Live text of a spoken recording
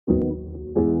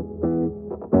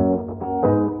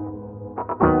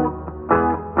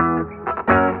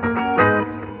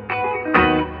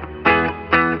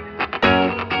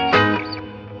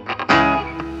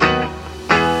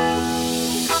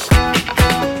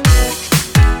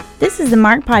This is the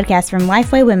Mark Podcast from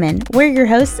Lifeway Women. We're your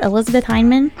hosts, Elizabeth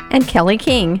Heineman and Kelly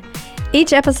King.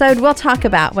 Each episode, we'll talk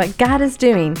about what God is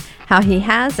doing, how He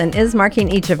has and is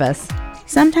marking each of us.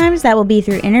 Sometimes that will be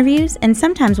through interviews, and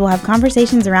sometimes we'll have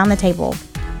conversations around the table.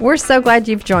 We're so glad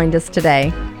you've joined us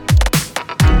today.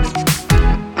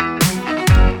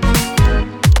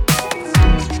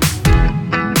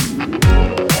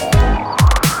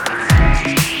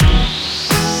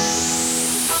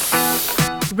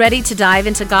 Ready to dive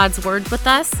into God's Word with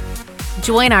us?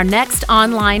 Join our next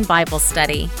online Bible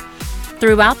study.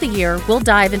 Throughout the year, we'll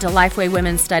dive into Lifeway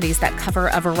Women's studies that cover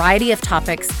a variety of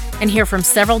topics and hear from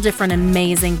several different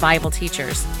amazing Bible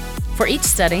teachers. For each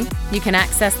study, you can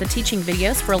access the teaching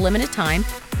videos for a limited time,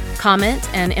 comment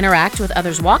and interact with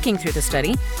others walking through the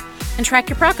study, and track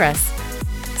your progress.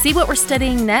 See what we're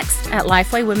studying next at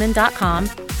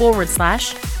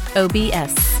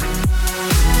lifewaywomen.com/OBS.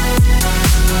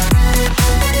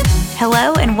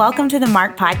 Hello and welcome to the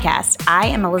Mark Podcast. I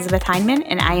am Elizabeth Heineman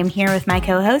and I am here with my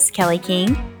co-host, Kelly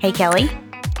King. Hey, Kelly.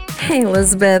 Hey,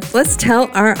 Elizabeth. Let's tell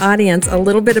our audience a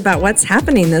little bit about what's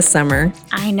happening this summer.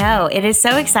 I know. It is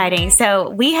so exciting. So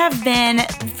we have been,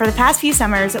 for the past few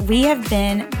summers, we have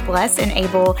been blessed and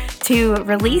able to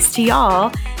release to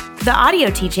y'all the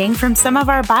audio teaching from some of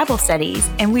our Bible studies.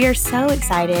 And we are so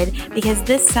excited because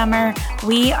this summer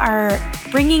we are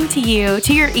bringing to you,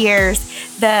 to your ears,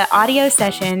 the audio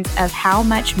sessions of How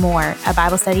Much More, a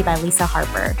Bible study by Lisa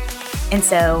Harper. And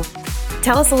so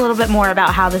tell us a little bit more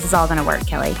about how this is all going to work,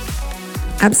 Kelly.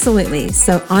 Absolutely.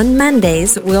 So on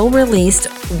Mondays, we'll release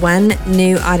one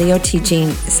new audio teaching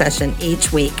session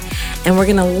each week. And we're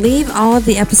going to leave all of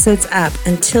the episodes up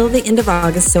until the end of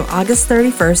August, so August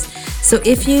 31st. So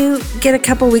if you get a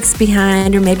couple weeks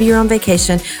behind or maybe you're on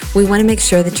vacation, we want to make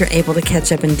sure that you're able to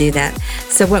catch up and do that.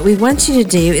 So what we want you to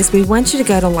do is we want you to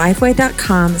go to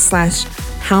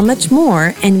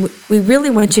lifeway.com/howmuchmore, and we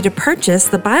really want you to purchase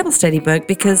the Bible study book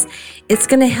because it's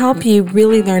going to help you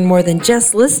really learn more than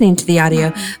just listening to the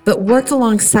audio, but work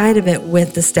alongside of it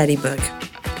with the study book.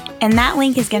 And that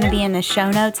link is going to be in the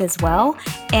show notes as well.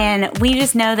 And we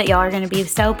just know that y'all are going to be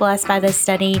so blessed by this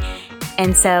study.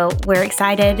 And so we're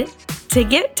excited to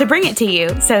bring it to you.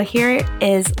 So here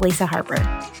is Lisa Harper.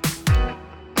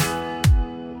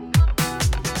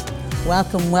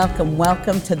 Welcome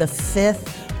to the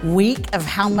 5th week of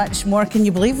How Much More. Can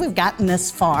you believe we've gotten this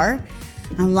far?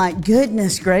 I'm like,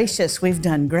 goodness gracious, we've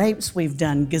done grapes, we've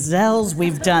done gazelles,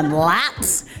 we've done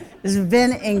laps. It's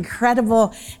been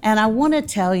incredible. And I want to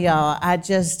tell y'all, I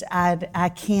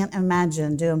can't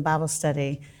imagine doing Bible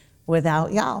study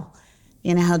without y'all.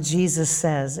 You know how Jesus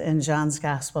says in John's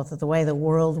gospel that the way the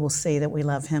world will see that we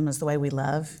love him is the way we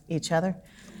love each other.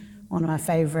 One of my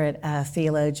favorite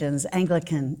theologians,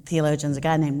 Anglican theologians, a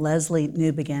guy named Leslie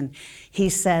Newbigin, he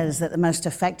says that the most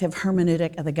effective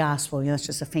hermeneutic of the gospel, that's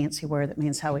just a fancy word that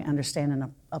means how we understand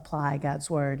and apply God's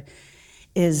word,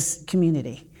 is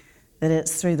community. That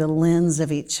it's through the lens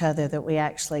of each other that we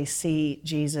actually see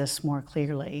Jesus more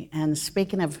clearly. And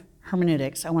speaking of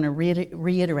hermeneutics, I want to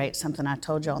reiterate something I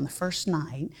told you on the first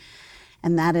night,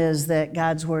 and that is that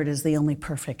God's word is the only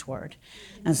perfect word.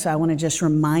 And so I want to just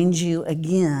remind you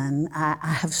again, I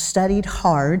have studied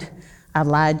hard. I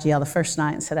lied to y'all the first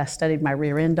night and said I studied my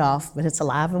rear end off, but it's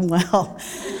alive and well.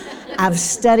 I've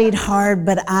studied hard,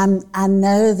 but I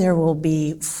know there will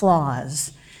be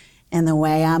flaws in the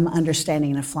way I'm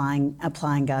understanding and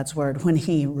applying God's word. When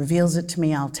he reveals it to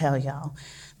me, I'll tell y'all.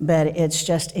 But it's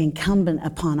just incumbent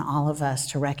upon all of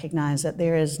us to recognize that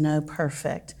there is no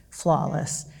perfect,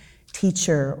 flawless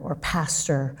teacher or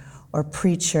pastor or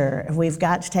preacher. We've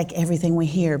got to take everything we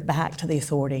hear back to the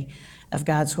authority of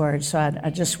God's word. So I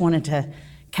just wanted to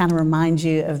kind of remind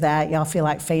you of that. Y'all feel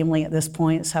like family at this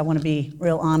point, so I want to be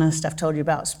real honest. I've told you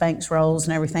about Spanx rolls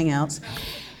and everything else.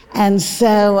 And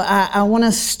so I want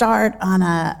to start on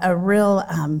a real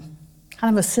kind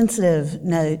of a sensitive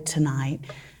note tonight.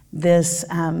 This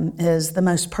is the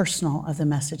most personal of the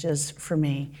messages for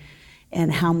me,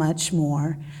 and how much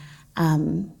more.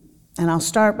 And I'll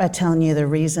start by telling you the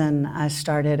reason I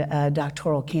started a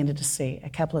doctoral candidacy a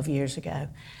couple of years ago.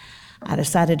 I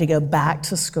decided to go back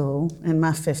to school in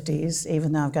my 50s,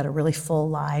 even though I've got a really full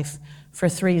life, for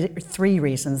three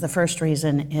reasons. The first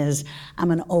reason is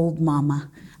I'm an old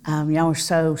mama. Y'all were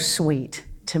so sweet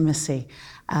to Missy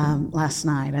last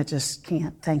night. I just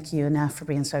can't thank you enough for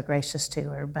being so gracious to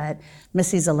her. But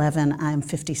Missy's 11, I'm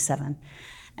 57.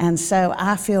 And so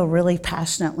I feel really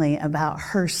passionately about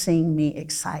her seeing me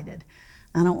excited.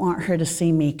 I don't want her to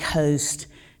see me coast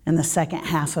in the second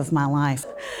half of my life.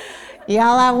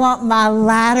 Y'all, I want my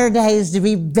latter days to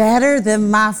be better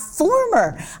than my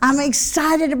former. I'm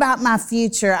excited about my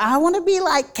future. I want to be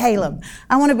like Caleb.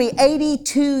 I want to be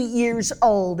 82 years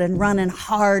old and running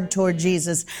hard toward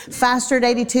Jesus. Faster at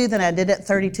 82 than I did at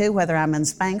 32, whether I'm in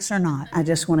Spanx or not. I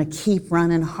just want to keep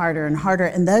running harder and harder.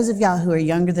 And those of y'all who are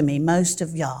younger than me, most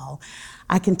of y'all,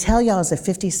 I can tell y'all as a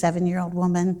 57-year-old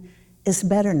woman, it's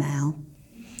better now.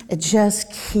 It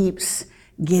just keeps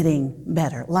getting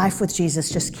better. Life with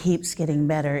Jesus just keeps getting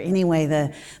better. Anyway,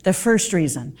 the first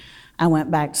reason I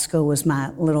went back to school was my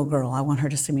little girl. I want her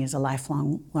to see me as a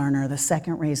lifelong learner. The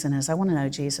second reason is I want to know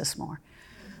Jesus more.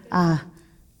 I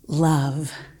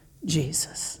love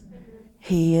Jesus.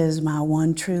 He is my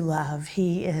one true love.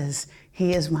 He is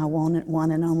my one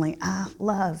and only. I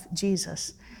love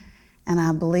Jesus. And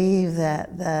I believe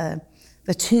that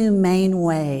the two main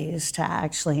ways to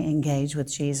actually engage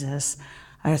with Jesus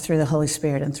are through the Holy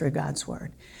Spirit and through God's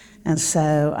Word. And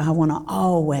so I want to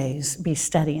always be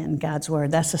studying God's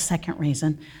Word. That's the second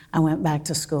reason I went back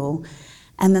to school.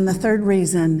 And then the third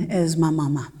reason is my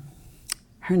mama.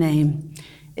 Her name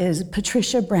is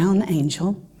Patricia Brown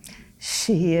Angel.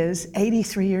 She is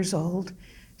 83 years old.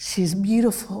 She's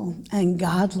beautiful and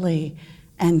godly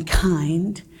and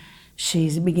kind.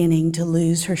 She's beginning to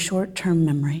lose her short-term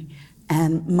memory.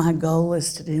 And my goal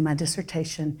is to do my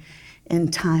dissertation in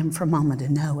time for Mama to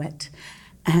know it.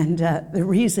 And the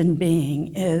reason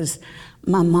being is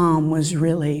my mom was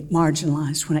really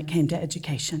marginalized when it came to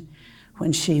education.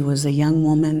 When she was a young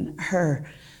woman,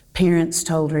 her parents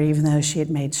told her, even though she had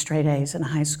made straight A's in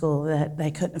high school, that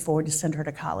they couldn't afford to send her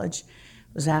to college.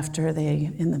 It was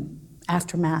in the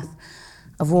aftermath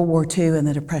of World War II and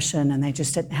the Depression, and they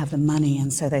just didn't have the money,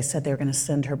 and so they said they were going to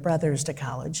send her brothers to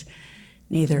college,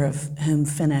 neither of whom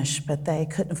finished, but they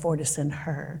couldn't afford to send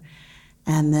her.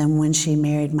 And then when she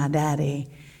married my daddy,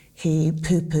 he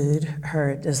poo-pooed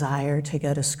her desire to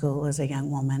go to school as a young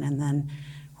woman. And then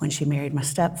when she married my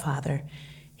stepfather,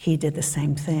 he did the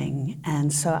same thing.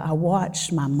 And so I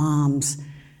watched my mom's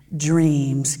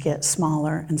dreams get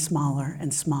smaller and smaller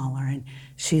and smaller. And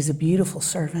she's a beautiful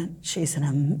servant. She's an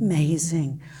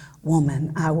amazing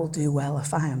woman. I will do well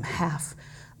if I am half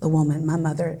the woman my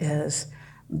mother is.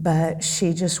 But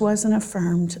she just wasn't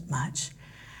affirmed much.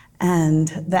 And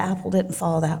the apple didn't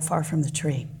fall that far from the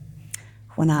tree.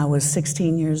 When I was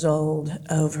 16 years old,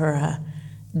 over a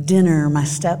dinner, my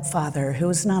stepfather, who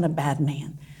was not a bad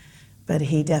man, but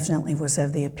he definitely was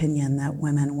of the opinion that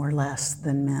women were less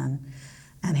than men.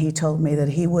 And he told me that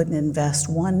he wouldn't invest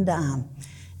one dime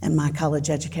in my college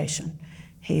education.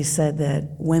 He said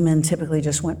that women typically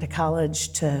just went to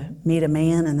college to meet a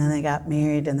man and then they got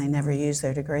married and they never used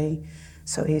their degree.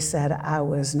 So he said I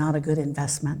was not a good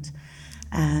investment.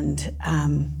 And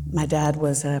my dad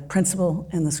was a principal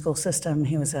in the school system.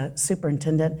 He was a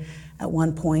superintendent at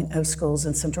one point of schools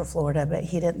in Central Florida, but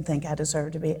he didn't think I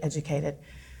deserved to be educated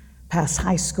past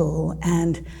high school.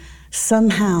 And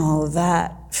somehow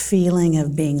that feeling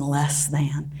of being less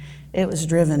than, it was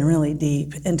driven really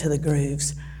deep into the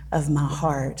grooves of my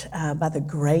heart. By the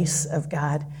grace of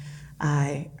God,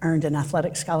 I earned an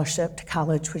athletic scholarship to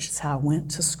college, which is how I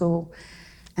went to school.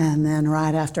 And then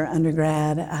right after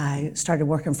undergrad, I started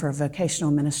working for a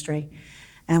vocational ministry.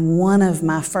 And one of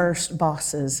my first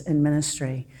bosses in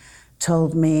ministry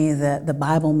told me that the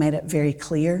Bible made it very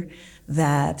clear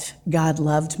that God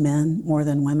loved men more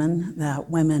than women, that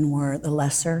women were the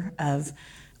lesser of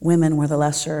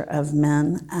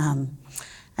men.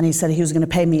 And he said he was going to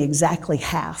pay me exactly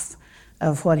half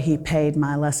of what he paid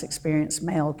my less experienced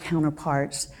male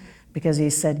counterparts, because he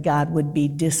said God would be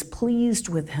displeased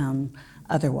with him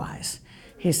otherwise.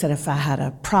 He said if I had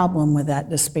a problem with that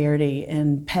disparity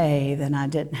in pay, then I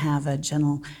didn't have a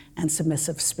gentle and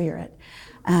submissive spirit.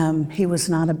 He was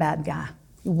not a bad guy.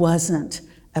 He wasn't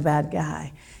a bad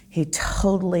guy. He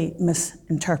totally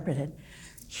misinterpreted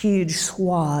huge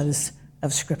swaths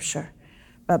of Scripture.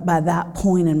 But by that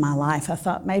point in my life, I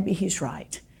thought maybe he's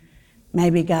right.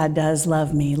 Maybe God does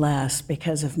love me less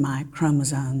because of my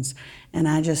chromosomes, and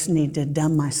I just need to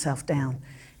dumb myself down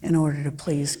in order to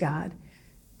please God.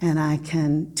 And I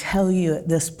can tell you at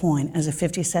this point, as a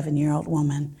 57-year-old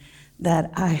woman,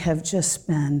 that I have just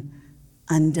been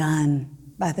undone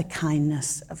by the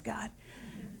kindness of God,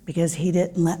 because he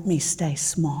didn't let me stay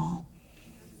small.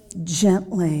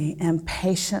 Gently and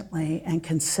patiently and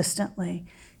consistently,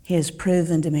 he has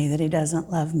proven to me that he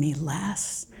doesn't love me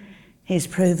less. He's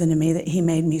proven to me that he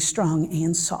made me strong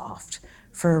and soft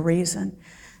for a reason.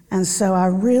 And so I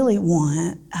really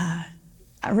want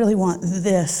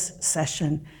this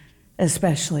session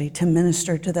especially to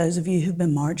minister to those of you who've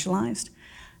been marginalized,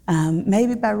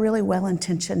 maybe by really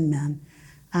well-intentioned men.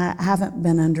 I haven't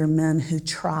been under men who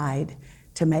tried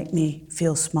to make me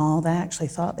feel small. They actually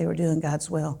thought they were doing God's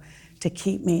will to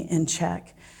keep me in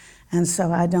check. And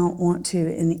so I don't want to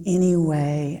in any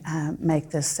way make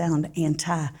this sound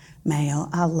anti-male.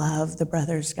 I love the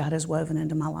brothers God has woven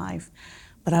into my life.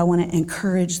 But I want to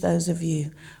encourage those of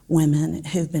you women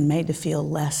who've been made to feel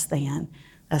less than.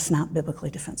 That's not biblically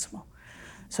defensible.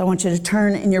 So I want you to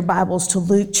turn in your Bibles to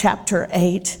Luke chapter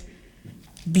 8.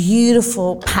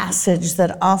 Beautiful passage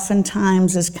that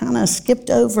oftentimes is kind of skipped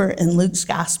over in Luke's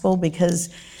gospel because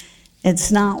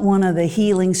it's not one of the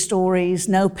healing stories.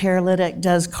 No paralytic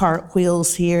does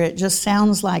cartwheels here. It just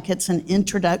sounds like it's an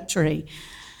introductory,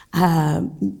 not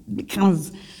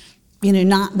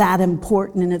that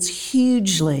important, and it's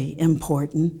hugely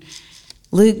important.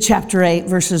 Luke chapter 8,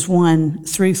 verses 1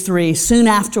 through 3. Soon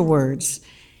afterwards,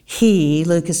 he,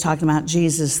 Luke is talking about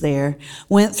Jesus there,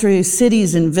 went through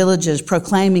cities and villages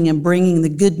proclaiming and bringing the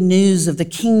good news of the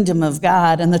kingdom of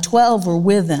God. And the 12 were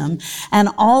with him, and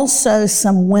also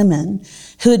some women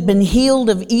who had been healed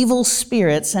of evil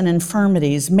spirits and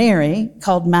infirmities. Mary,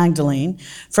 called Magdalene,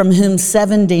 from whom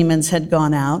 7 demons had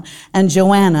gone out, and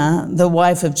Joanna, the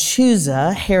wife of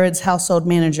Chuza, Herod's household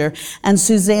manager, and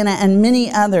Susanna, and many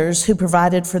others who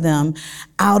provided for them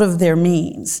out of their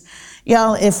means.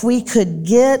 Y'all, if we could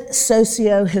get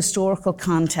socio-historical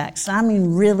context, I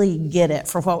mean really get it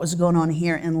for what was going on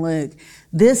here in Luke,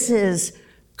 this is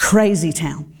crazy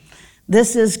town.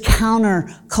 This is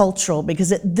countercultural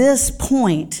because at this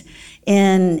point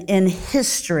in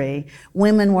history,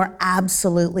 women were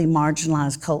absolutely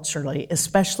marginalized culturally,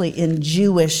 especially in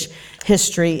Jewish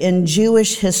history. In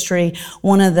Jewish history,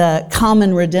 one of the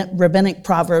common rabbinic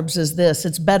proverbs is this: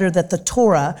 it's better that the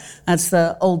Torah, that's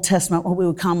the Old Testament, what we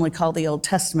would commonly call the Old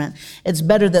Testament, it's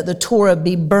better that the Torah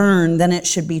be burned than it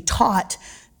should be taught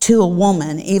to a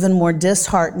woman. Even more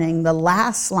disheartening, the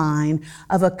last line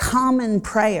of a common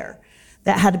prayer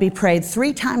that had to be prayed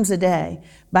 3 times a day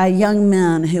by young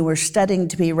men who were studying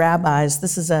to be rabbis.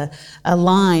 This is a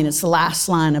line, it's the last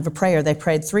line of a prayer they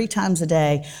prayed 3 times a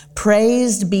day.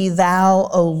 Praised be thou,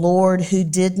 O Lord, who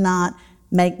did not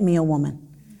make me a woman.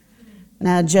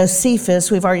 Now, Josephus,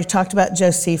 we've already talked about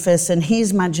Josephus, and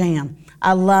he's my jam.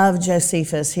 I love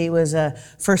Josephus. He was a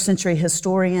first century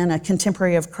historian, a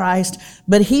contemporary of Christ.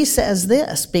 But he says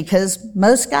this, because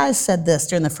most guys said this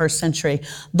during the first century: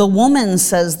 the woman,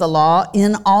 says the law, is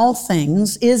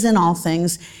in all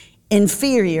things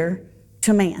inferior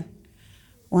to man.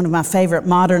 One of my favorite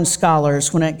modern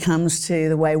scholars when it comes to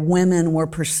the way women were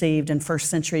perceived in first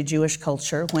century Jewish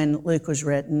culture when Luke was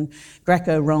written,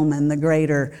 Greco-Roman, the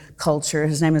greater culture.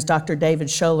 His name is Dr. David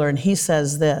Scholler, and he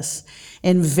says this: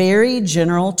 in very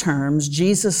general terms,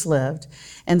 Jesus lived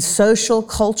in social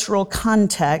cultural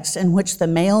context in which the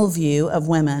male view of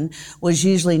women was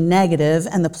usually negative,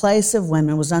 and the place of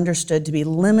women was understood to be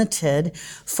limited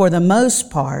for the most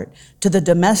part to the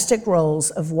domestic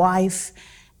roles of wife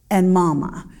and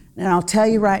mama. And I'll tell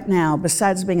you right now,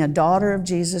 besides being a daughter of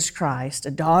Jesus Christ,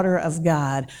 a daughter of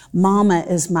God, mama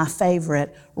is my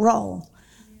favorite role.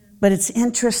 But it's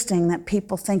interesting that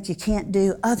people think you can't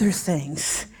do other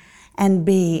things and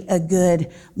be a good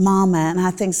mama. And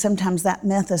I think sometimes that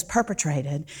myth is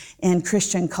perpetrated in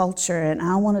Christian culture. And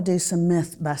I want to do some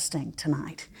myth busting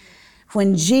tonight.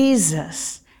 When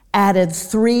Jesus added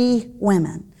 3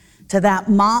 women to that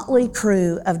motley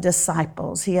crew of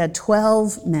disciples, he had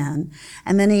 12 men,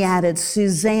 and then he added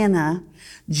Susanna,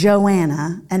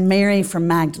 Joanna, and Mary from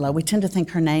Magdala. We tend to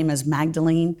think her name is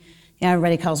Magdalene.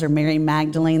 Everybody calls her Mary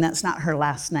Magdalene. That's not her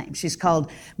last name. She's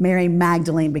called Mary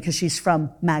Magdalene because she's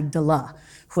from Magdala,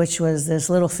 which was this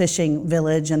little fishing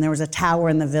village, and there was a tower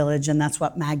in the village, and that's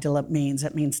what Magdala means.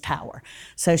 It means tower.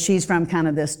 So she's from kind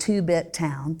of this 2-bit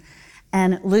town.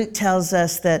 And Luke tells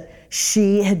us that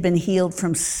she had been healed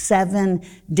from 7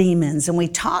 demons. And we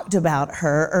talked about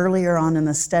her earlier on in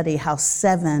the study, how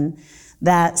 7,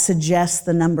 that suggests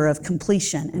the number of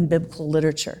completion in biblical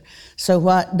literature. So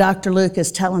what Dr. Luke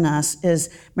is telling us is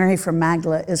Mary from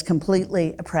Magdala is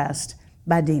completely oppressed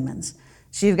by demons.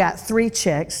 She's got 3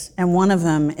 chicks, and one of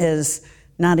them is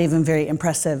not even very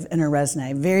impressive in her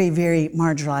resume, very, very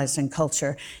marginalized in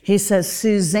culture. He says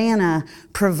Susanna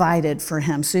provided for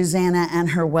him, Susanna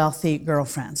and her wealthy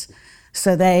girlfriends.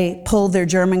 So they pulled their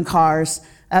German cars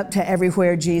up to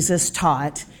everywhere Jesus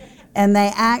taught, and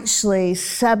they actually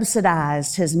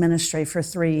subsidized his ministry for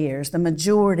 3 years. The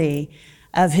majority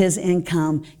of his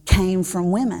income came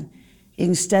from women. You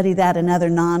can study that in other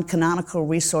non-canonical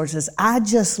resources. I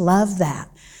just love that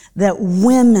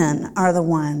women are the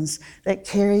ones that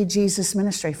carry Jesus'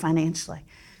 ministry financially.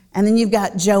 And then you've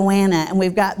got Joanna, and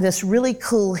we've got this really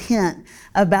cool hint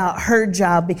about her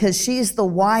job because she's the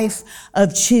wife of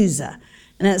Chusa.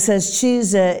 And it says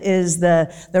Chusa is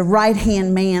the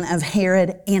right-hand man of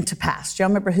Herod Antipas. Do y'all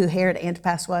remember who Herod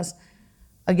Antipas was?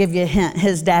 I'll give you a hint.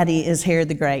 His daddy is Herod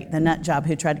the Great, the nut job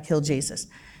who tried to kill Jesus.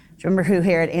 Do you remember who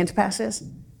Herod Antipas is?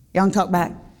 Y'all can talk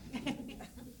back.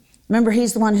 Remember,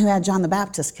 he's the one who had John the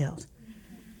Baptist killed.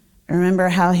 Remember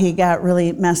how he got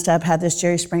really messed up, had this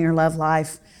Jerry Springer love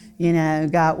life,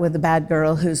 got with a bad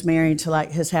girl who's married to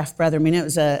like his half-brother. I mean, it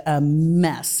was a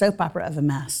mess, soap opera of a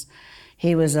mess.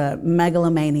 He was a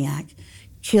megalomaniac,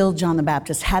 killed John the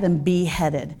Baptist, had him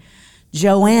beheaded.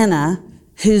 Joanna,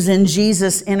 who's in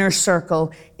Jesus' inner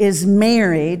circle, is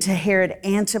married to Herod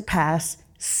Antipas,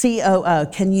 COO.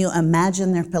 Can you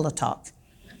imagine their pillow talk?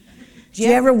 Do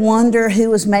you ever wonder who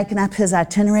was making up his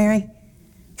itinerary?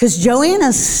 Because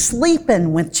Joanna's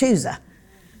sleeping with Chusa.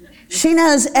 She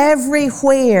knows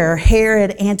everywhere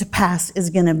Herod Antipas is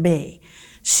going to be.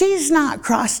 She's not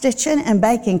cross-stitching and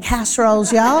baking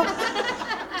casseroles, y'all.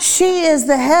 She is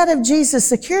the head of Jesus'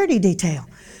 security detail.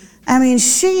 I mean,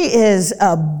 she is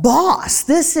a boss.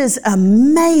 This is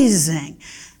amazing.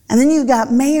 And then you've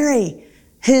got Mary,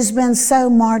 who's been so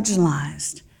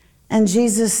marginalized. And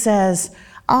Jesus says,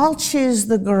 I'll choose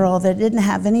the girl that didn't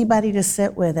have anybody to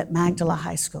sit with at Magdala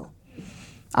High School.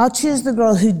 I'll choose the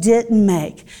girl who didn't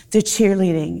make the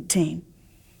cheerleading team.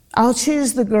 I'll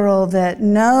choose the girl that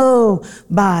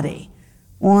nobody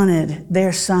wanted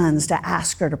their sons to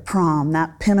ask her to prom,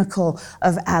 that pinnacle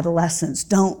of adolescence.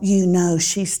 Don't you know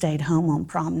she stayed home on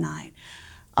prom night?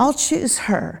 I'll choose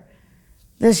her.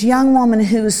 This young woman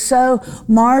who is so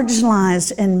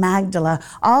marginalized in Magdala,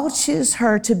 I'll choose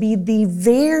her to be the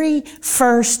very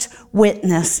first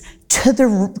witness to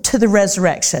the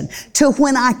resurrection, to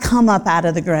when I come up out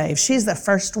of the grave. She's the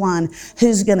first one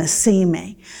who's going to see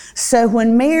me. So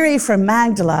when Mary from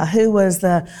Magdala, who was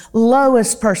the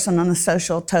lowest person on the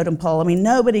social totem pole, I mean,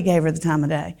 nobody gave her the time of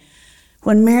day.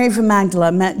 When Mary from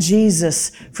Magdala met Jesus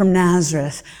from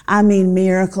Nazareth, I mean,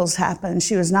 miracles happened.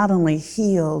 She was not only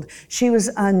healed, she was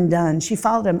undone. She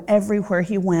followed him everywhere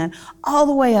he went, all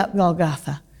the way up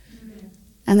Golgotha.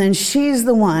 And then she's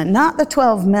the one, not the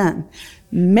 12 men.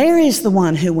 Mary's the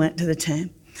one who went to the tomb.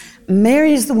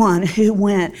 Mary's the one who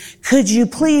went, could you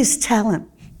please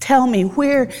tell me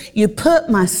where you put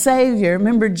my Savior?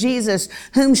 Remember Jesus,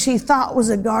 whom she thought was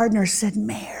a gardener, said,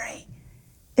 Mary,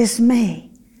 it's me.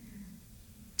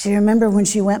 Do you remember when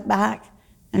she went back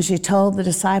and she told the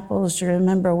disciples? Do you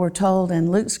remember we're told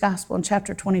in Luke's gospel in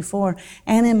chapter 24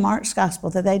 and in Mark's gospel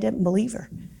that they didn't believe her?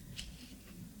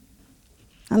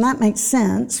 And that makes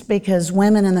sense because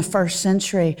women in the first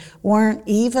century weren't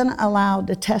even allowed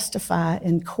to testify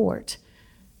in court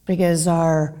because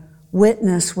our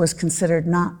witness was considered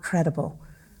not credible.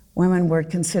 Women were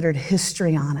considered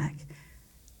histrionic.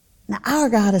 Now, our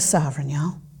God is sovereign,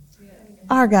 y'all.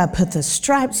 Our God put the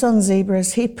stripes on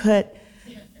zebras. He put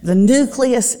the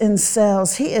nucleus in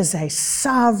cells. He is a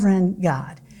sovereign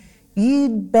God.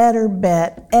 You'd better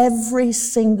bet every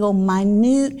single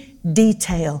minute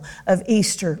detail of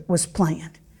Easter was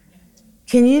planned.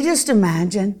 Can you just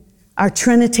imagine our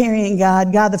Trinitarian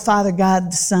God, God the Father,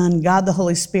 God the Son, God the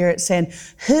Holy Spirit saying,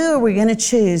 who are we going to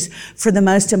choose for the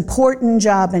most important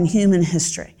job in human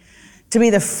history? To be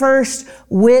the first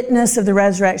witness of the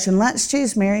resurrection. Let's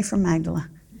choose Mary from Magdala.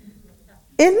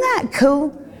 Isn't that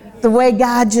cool? The way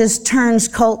God just turns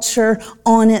culture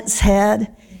on its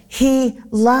head. He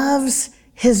loves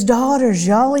his daughters,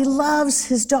 y'all. He loves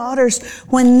his daughters.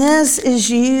 When this is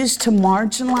used to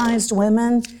marginalized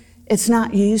women, it's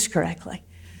not used correctly.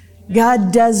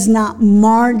 God does not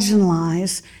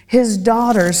marginalize his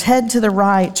daughters. Head to the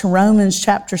right to Romans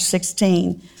chapter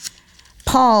 16.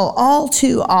 Paul, all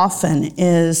too often,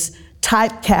 is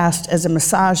typecast as a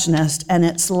misogynist, and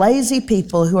it's lazy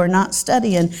people who are not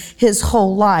studying his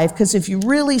whole life. Because if you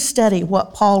really study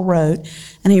what Paul wrote,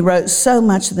 and he wrote so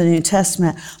much of the New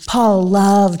Testament, Paul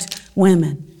loved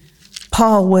women.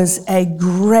 Paul was a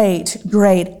great,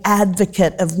 great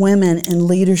advocate of women in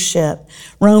leadership.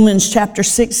 Romans chapter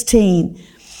 16.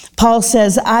 Paul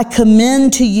says, I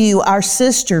commend to you our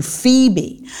sister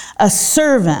Phoebe, a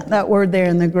servant. That word there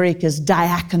in the Greek is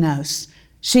diakonos.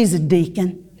 She's a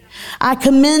deacon. I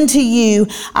commend to you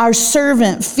our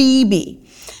servant Phoebe.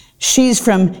 She's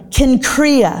from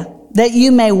Cenchrea, that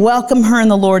you may welcome her in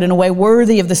the Lord in a way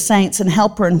worthy of the saints and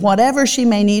help her in whatever she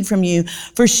may need from you.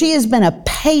 For she has been a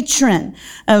patron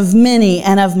of many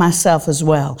and of myself as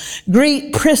well.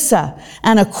 Greet Prisca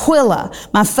and Aquila,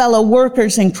 my fellow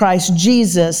workers in Christ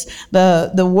Jesus.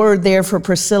 The word there for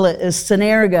Priscilla is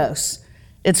synergos.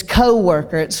 It's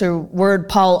co-worker. It's a word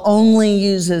Paul only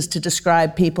uses to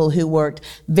describe people who worked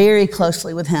very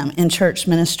closely with him in church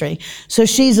ministry. So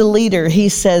she's a leader. He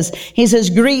says,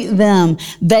 greet them.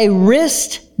 They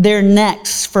risked their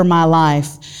necks for my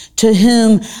life, to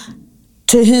whom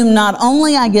not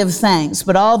only I give thanks,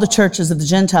 but all the churches of the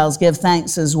Gentiles give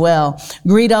thanks as well.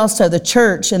 Greet also the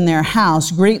church in their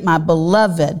house. Greet my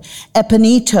beloved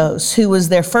Epanetos, who was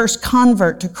their first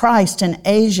convert to Christ in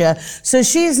Asia. So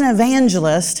she's an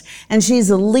evangelist and she's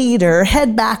a leader.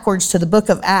 Head backwards to the book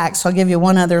of Acts. I'll give you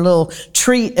one other little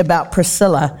treat about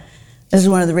Priscilla. This is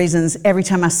one of the reasons every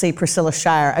time I see Priscilla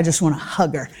Shirer, I just want to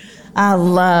hug her. I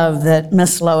love that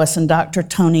Miss Lois and Dr.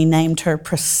 Tony named her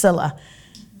Priscilla,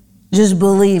 just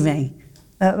believing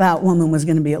that that woman was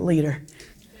going to be a leader.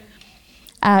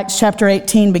 Acts chapter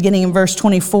 18, beginning in verse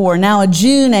 24. Now a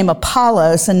Jew named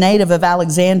Apollos, a native of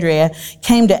Alexandria,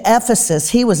 came to Ephesus.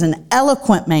 He was an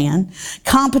eloquent man,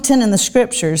 competent in the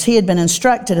scriptures. He had been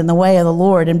instructed in the way of the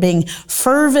Lord, and being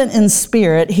fervent in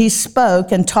spirit, he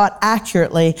spoke and taught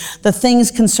accurately the things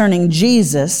concerning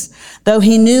Jesus, though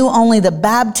he knew only the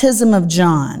baptism of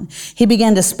John. He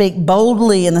began to speak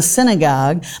boldly in the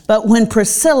synagogue, but when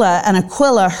Priscilla and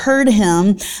Aquila heard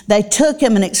him, they took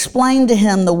him and explained to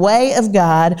him the way of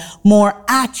God more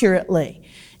accurately.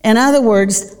 In other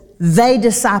words, they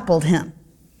discipled him.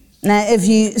 Now, if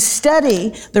you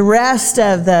study the rest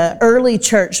of the early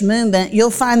church movement,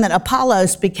 you'll find that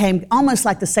Apollos became almost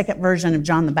like the second version of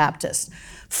John the Baptist.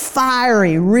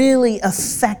 Fiery, really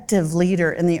effective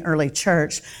leader in the early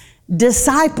church,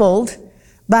 discipled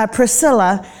by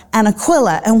Priscilla and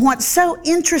Aquila. And what's so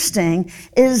interesting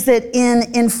is that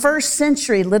in first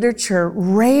century literature,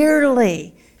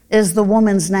 rarely is the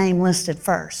woman's name listed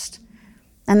first.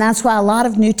 And that's why a lot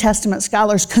of New Testament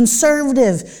scholars,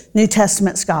 conservative New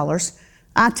Testament scholars,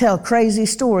 I tell crazy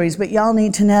stories, but y'all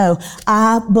need to know,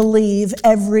 I believe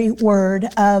every word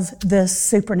of this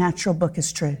supernatural book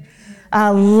is true. I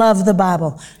love the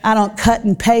Bible. I don't cut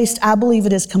and paste. I believe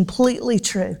it is completely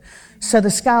true. So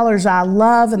the scholars I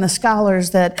love and the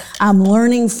scholars that I'm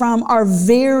learning from are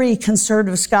very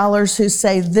conservative scholars who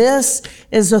say this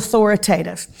is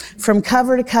authoritative. From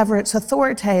cover to cover, it's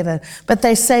authoritative. But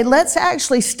they say, let's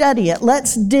actually study it.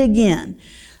 Let's dig in.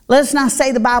 Let's not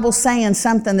say the Bible's saying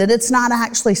something that it's not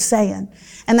actually saying.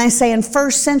 And they say in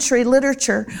first century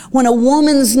literature, when a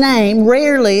woman's name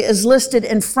rarely is listed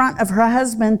in front of her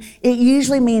husband, it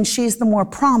usually means she's the more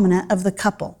prominent of the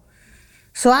couple.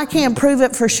 So I can't prove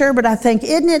it for sure, but I think,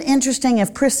 isn't it interesting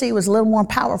if Prissy was a little more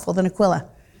powerful than Aquila?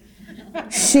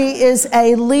 She is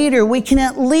a leader. We can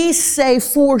at least say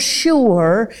for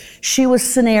sure she was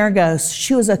synergos.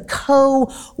 She was a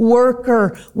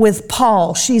co-worker with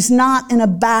Paul. She's not in a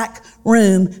back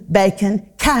room baking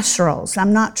casseroles.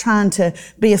 I'm not trying to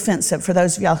be offensive for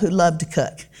those of y'all who love to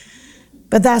cook.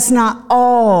 But that's not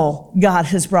all God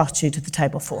has brought you to the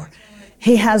table for.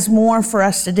 He has more for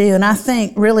us to do. And I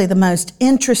think really the most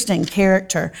interesting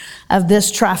character of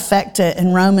this trifecta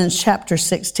in Romans chapter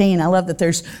 16, I love that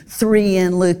there's 3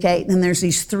 in Luke 8 and there's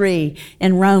these 3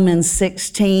 in Romans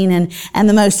 16. And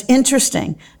the most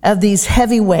interesting of these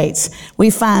heavyweights, we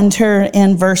find her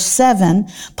in verse 7.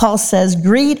 Paul says,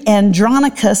 greet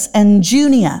Andronicus and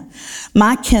Junia,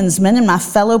 my kinsmen and my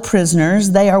fellow prisoners.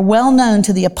 They are well known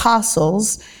to the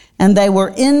apostles and they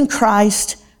were in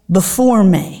Christ before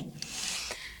me.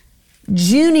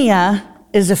 Junia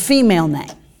is a female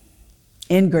name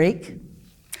in Greek.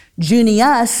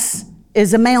 Junius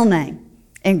is a male name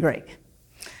in Greek.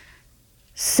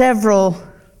 I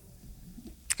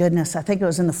think it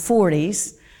was in the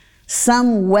 40s,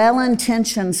 some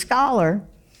well-intentioned scholar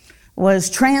was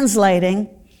translating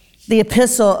the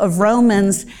epistle of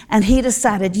Romans, and he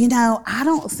decided, I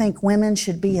don't think women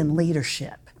should be in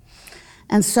leadership.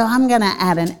 And so I'm going to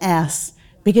add an S,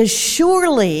 because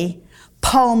surely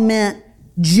Paul meant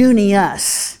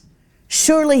Junius.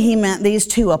 Surely he meant these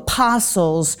 2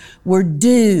 apostles were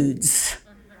dudes.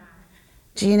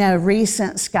 Do you know,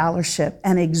 recent scholarship,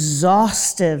 an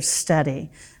exhaustive study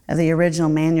of the original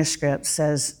manuscript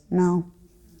says, no,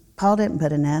 Paul didn't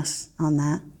put an S on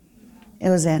that. It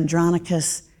was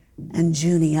Andronicus and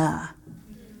Junia.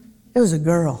 It was a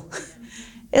girl.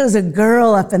 It was a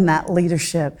girl up in that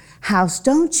leadership house.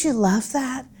 Don't you love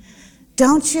that?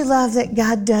 Don't you love that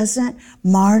God doesn't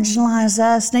marginalize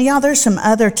us? Now, y'all, there's some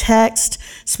other text,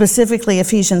 specifically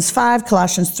Ephesians 5,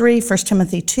 Colossians 3, 1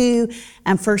 Timothy 2,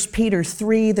 and 1 Peter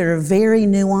 3 that are very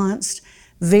nuanced,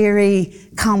 very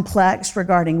complex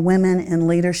regarding women in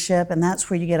leadership, and that's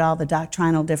where you get all the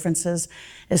doctrinal differences,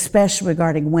 especially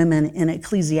regarding women in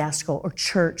ecclesiastical or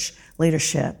church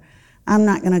leadership. I'm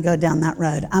not going to go down that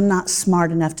road. I'm not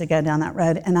smart enough to go down that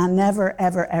road. And I never,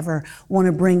 ever, ever want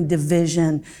to bring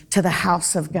division to the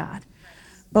house of God.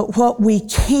 But what we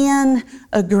can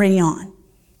agree on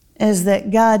is that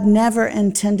God never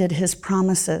intended his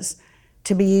promises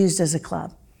to be used as a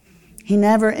club. He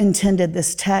never intended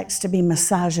this text to be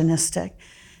misogynistic.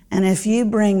 And if you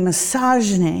bring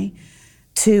misogyny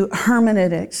to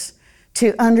hermeneutics,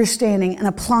 to understanding and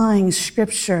applying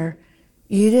Scripture,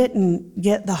 you didn't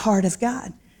get the heart of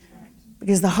God.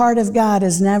 Because the heart of God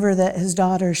is never that his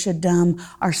daughters should dumb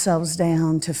ourselves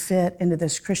down to fit into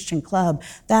this Christian club.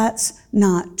 That's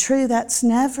not true. That's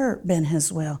never been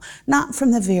his will. Not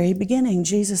from the very beginning.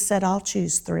 Jesus said, I'll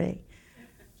choose 3.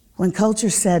 When culture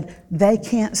said they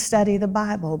can't study the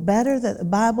Bible, better that the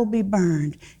Bible be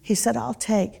burned, he said, I'll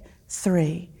take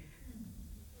 3.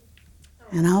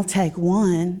 And I'll take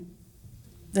 1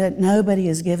 that nobody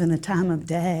is given a time of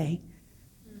day.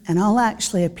 And I'll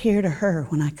actually appear to her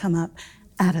when I come up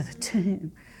out of the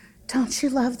tomb. Don't you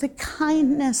love the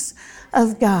kindness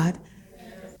of God?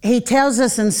 He tells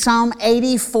us in Psalm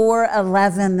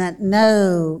 84:11 that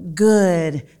no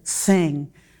good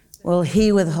thing will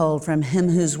he withhold from him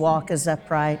whose walk is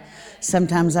upright.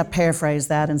 Sometimes I paraphrase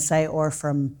that and say, or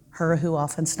from her who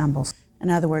often stumbles. In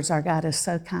other words, our God is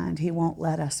so kind, he won't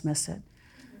let us miss it.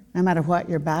 No matter what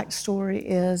your backstory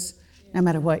is, no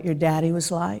matter what your daddy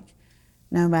was like,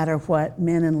 no matter what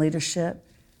men in leadership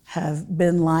have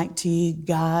been like to you,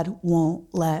 God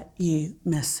won't let you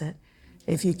miss it.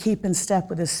 If you keep in step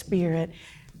with his Spirit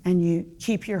and you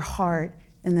keep your heart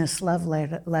in this love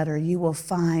letter, you will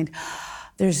find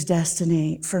there's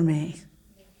destiny for me.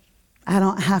 I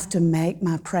don't have to make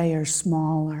my prayers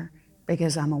smaller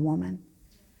because I'm a woman.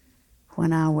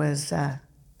 When I was a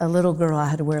little girl, I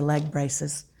had to wear leg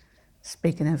braces.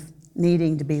 Speaking of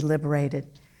needing to be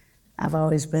liberated, I've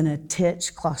always been a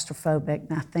titch claustrophobic,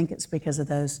 and I think it's because of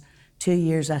those 2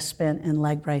 years I spent in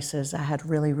leg braces. I had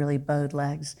really, really bowed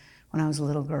legs when I was a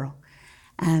little girl.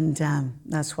 And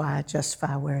that's why I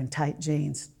justify wearing tight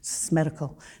jeans. It's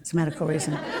medical. It's a medical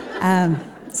reason.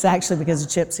 It's actually because of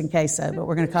chips and queso, but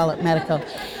we're going to call it medical.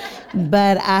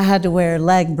 But I had to wear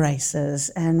leg braces,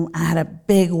 and I had a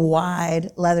big,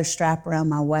 wide leather strap around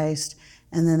my waist,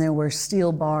 and then there were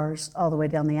steel bars all the way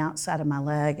down the outside of my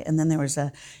leg, and then there was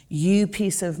a U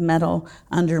piece of metal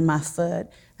under my foot,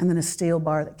 and then a steel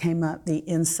bar that came up the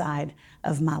inside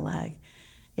of my leg.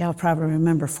 Y'all probably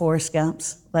remember Forrest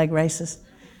Gump's leg races.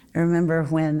 I remember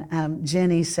when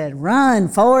Jenny said, "Run,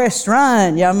 Forrest,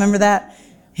 run." Y'all remember that?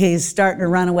 He's starting to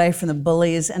run away from the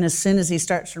bullies, and as soon as he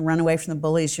starts to run away from the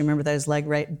bullies, you remember those leg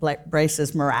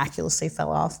braces miraculously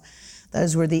fell off.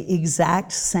 Those were the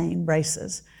exact same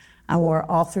braces I wore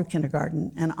all through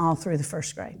kindergarten and all through the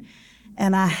first grade.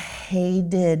 And I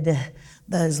hated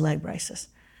those leg braces.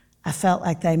 I felt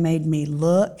like they made me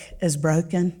look as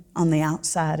broken on the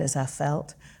outside as I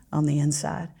felt on the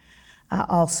inside. I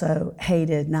also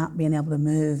hated not being able to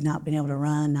move, not being able to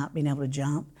run, not being able to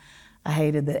jump. I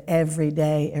hated that every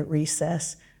day at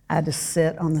recess, I had to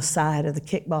sit on the side of the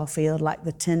kickball field like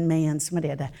the Tin Man. Somebody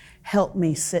had to help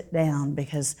me sit down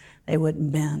because they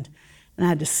wouldn't bend. And I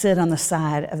had to sit on the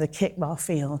side of the kickball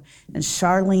field. And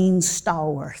Charlene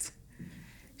Stallworth,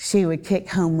 she would kick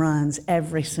home runs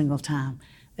every single time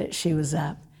that she was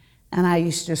up. And I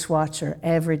used to just watch her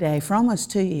every day for almost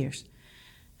 2 years.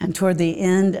 And toward the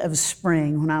end of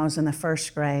spring, when I was in the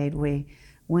first grade, we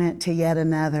went to yet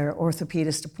another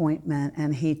orthopedist appointment,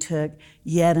 and he took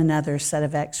yet another set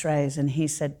of x-rays, and he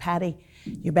said, "Patty,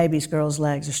 your baby's girl's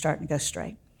legs are starting to go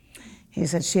straight." He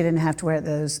said she didn't have to wear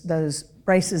those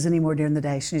braces anymore during the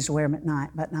day. She needs to wear them at night,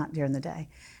 but not during the day.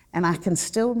 And I can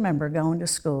still remember going to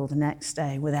school the next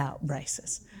day without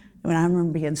braces. I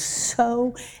remember being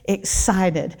so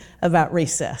excited about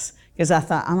recess because I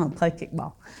thought, I'm going to play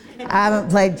kickball. I haven't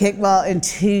played kickball in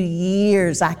 2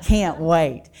 years. I can't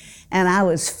wait. And I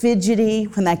was fidgety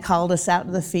when they called us out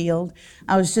to the field.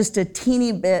 I was just a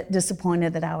teeny bit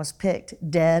disappointed that I was picked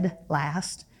dead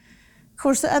last. Of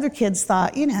course, the other kids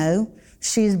thought,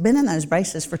 she's been in those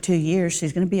braces for 2 years.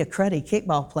 She's going to be a cruddy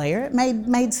kickball player. It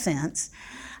made sense.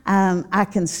 I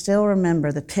can still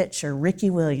remember the pitcher, Ricky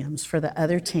Williams, for the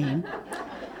other team.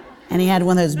 And he had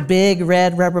one of those big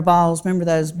red rubber balls. Remember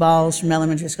those balls from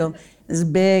elementary school? This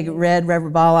big red rubber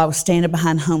ball. I was standing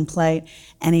behind home plate,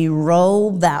 and he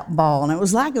rolled that ball, and it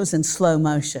was like it was in slow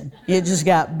motion. It just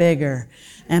got bigger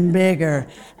and bigger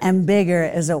and bigger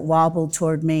as it wobbled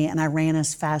toward me, and I ran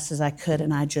as fast as I could,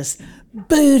 and I just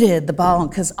booted the ball,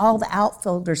 because all the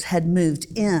outfielders had moved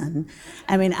in.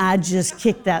 I just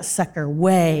kicked that sucker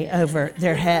way over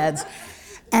their heads.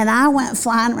 And I went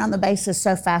flying around the bases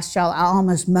so fast, y'all, I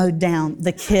almost mowed down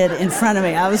the kid in front of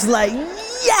me. I was like,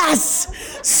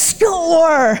 yes,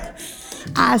 score.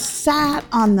 I sat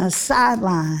on the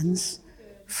sidelines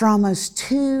for almost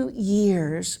 2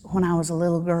 years when I was a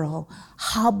little girl,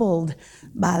 hobbled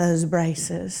by those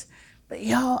braces. But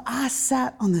y'all, I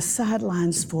sat on the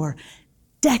sidelines for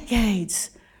decades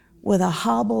with a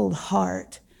hobbled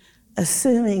heart,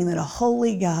 assuming that a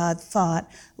holy God thought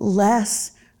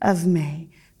less of me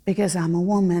because I'm a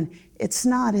woman. It's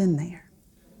not in there.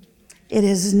 It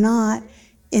is not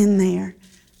in there.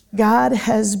 God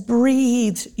has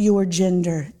breathed your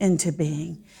gender into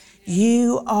being.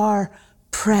 You are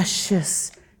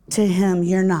precious to Him.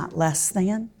 You're not less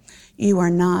than. You are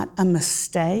not a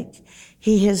mistake.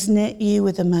 He has knit you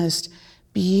with the most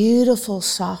beautiful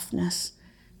softness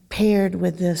paired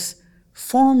with this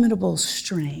formidable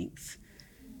strength.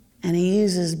 And He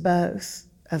uses both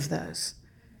of those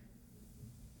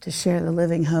to share the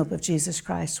living hope of Jesus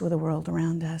Christ with the world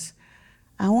around us.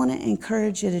 I want to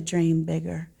encourage you to dream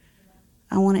bigger.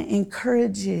 I want to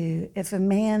encourage you, if a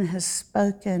man has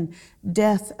spoken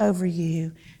death over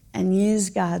you and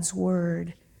used God's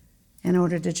word in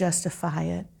order to justify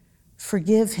it,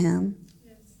 forgive him.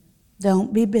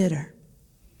 Don't be bitter.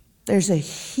 There's a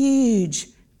huge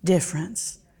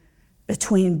difference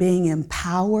between being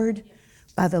empowered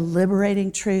by the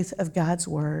liberating truth of God's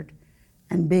word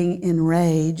and being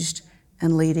enraged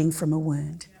and leading from a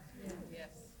wound.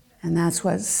 And that's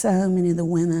what so many of the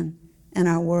women in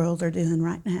our world are doing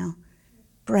right now.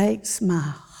 Breaks my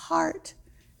heart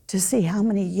to see how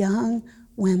many young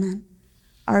women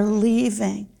are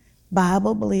leaving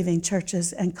Bible-believing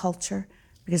churches and culture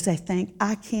because they think,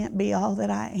 I can't be all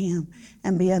that I am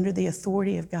and be under the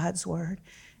authority of God's word.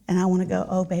 And I want to go,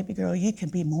 oh, baby girl, you can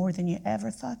be more than you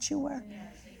ever thought you were.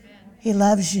 He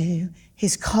loves you.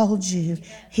 He's called you.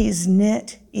 He's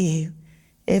knit you.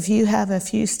 If you have a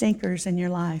few stinkers in your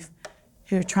life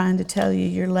who are trying to tell you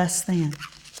you're less than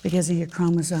because of your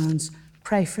chromosomes,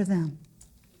 pray for them.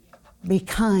 Be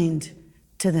kind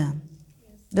to them.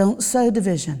 Don't sow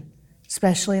division,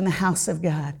 especially in the house of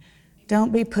God.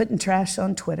 Don't be putting trash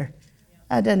on Twitter.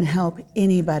 That doesn't help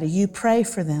anybody. You pray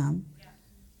for them,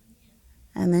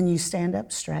 and then you stand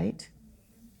up straight,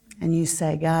 and you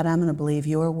say, God, I'm going to believe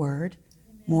your word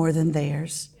more than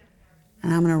theirs,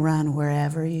 and I'm going to run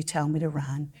wherever you tell me to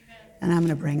run, and I'm going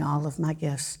to bring all of my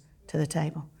gifts to the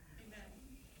table.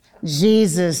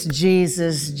 Jesus,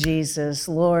 Jesus, Jesus.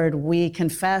 Lord, we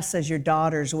confess as your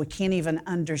daughters, we can't even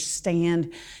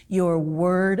understand your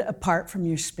word apart from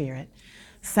your spirit.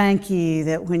 Thank you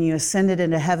that when you ascended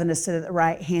into heaven to sit at the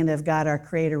right hand of God, our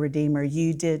Creator, Redeemer,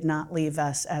 you did not leave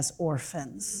us as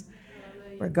orphans.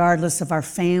 Regardless of our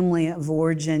family of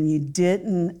origin, you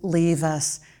didn't leave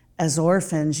us as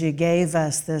orphans. You gave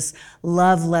us this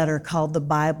love letter called the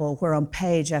Bible, where on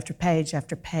page after page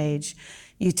after page,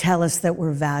 you tell us that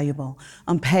we're valuable.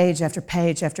 On page after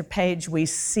page after page, we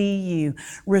see you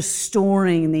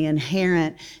restoring the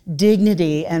inherent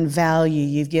dignity and value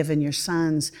you've given your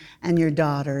sons and your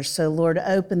daughters. So, Lord,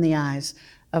 open the eyes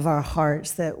of our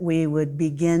hearts that we would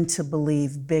begin to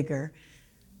believe bigger,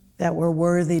 that we're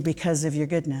worthy because of your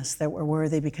goodness, that we're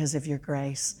worthy because of your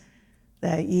grace,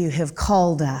 that you have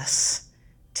called us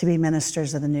to be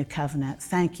ministers of the new covenant.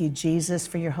 Thank you, Jesus,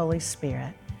 for your Holy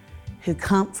Spirit, who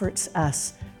comforts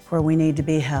us where we need to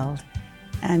be held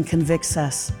and convicts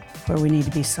us where we need to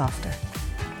be softer.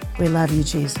 We love you,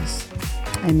 Jesus.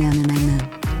 Amen and amen.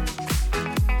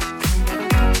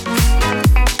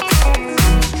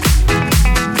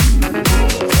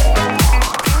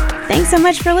 Thanks so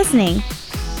much for listening.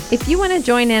 If you want to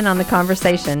join in on the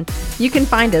conversation, you can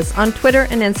find us on Twitter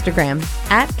and Instagram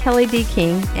at Kelly D.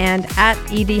 King and at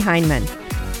E.D. Heineman.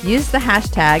 Use the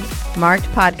hashtag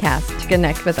 #MarkedPodcast to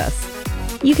connect with us.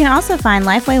 You can also find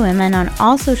Lifeway Women on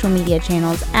all social media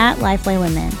channels at Lifeway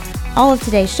Women. All of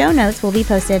today's show notes will be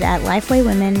posted at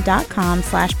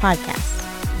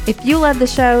lifewaywomen.com/podcast. If you love the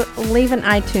show, leave an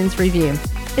iTunes review.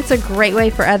 It's a great way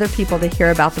for other people to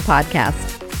hear about the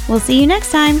podcast. We'll see you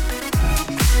next time.